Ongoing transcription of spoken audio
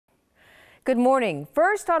Good morning.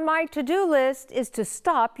 First on my to-do list is to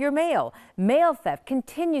stop your mail. Mail theft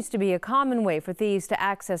continues to be a common way for thieves to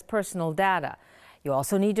access personal data. You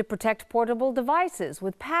also need to protect portable devices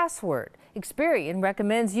with password. Experian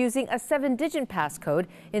recommends using a 7-digit passcode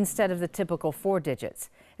instead of the typical 4 digits.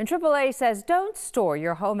 And AAA says don't store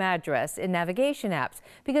your home address in navigation apps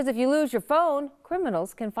because if you lose your phone,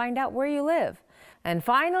 criminals can find out where you live. And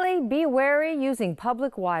finally, be wary using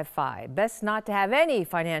public Wi-Fi. Best not to have any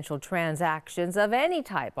financial transactions of any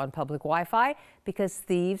type on public Wi-Fi because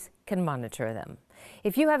thieves can monitor them.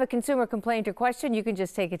 If you have a consumer complaint or question, you can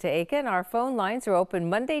just take it to Akin. Our phone lines are open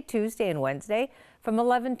Monday, Tuesday, and Wednesday from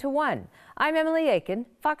 11 to 1. I'm Emily Akin,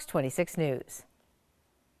 Fox 26 News.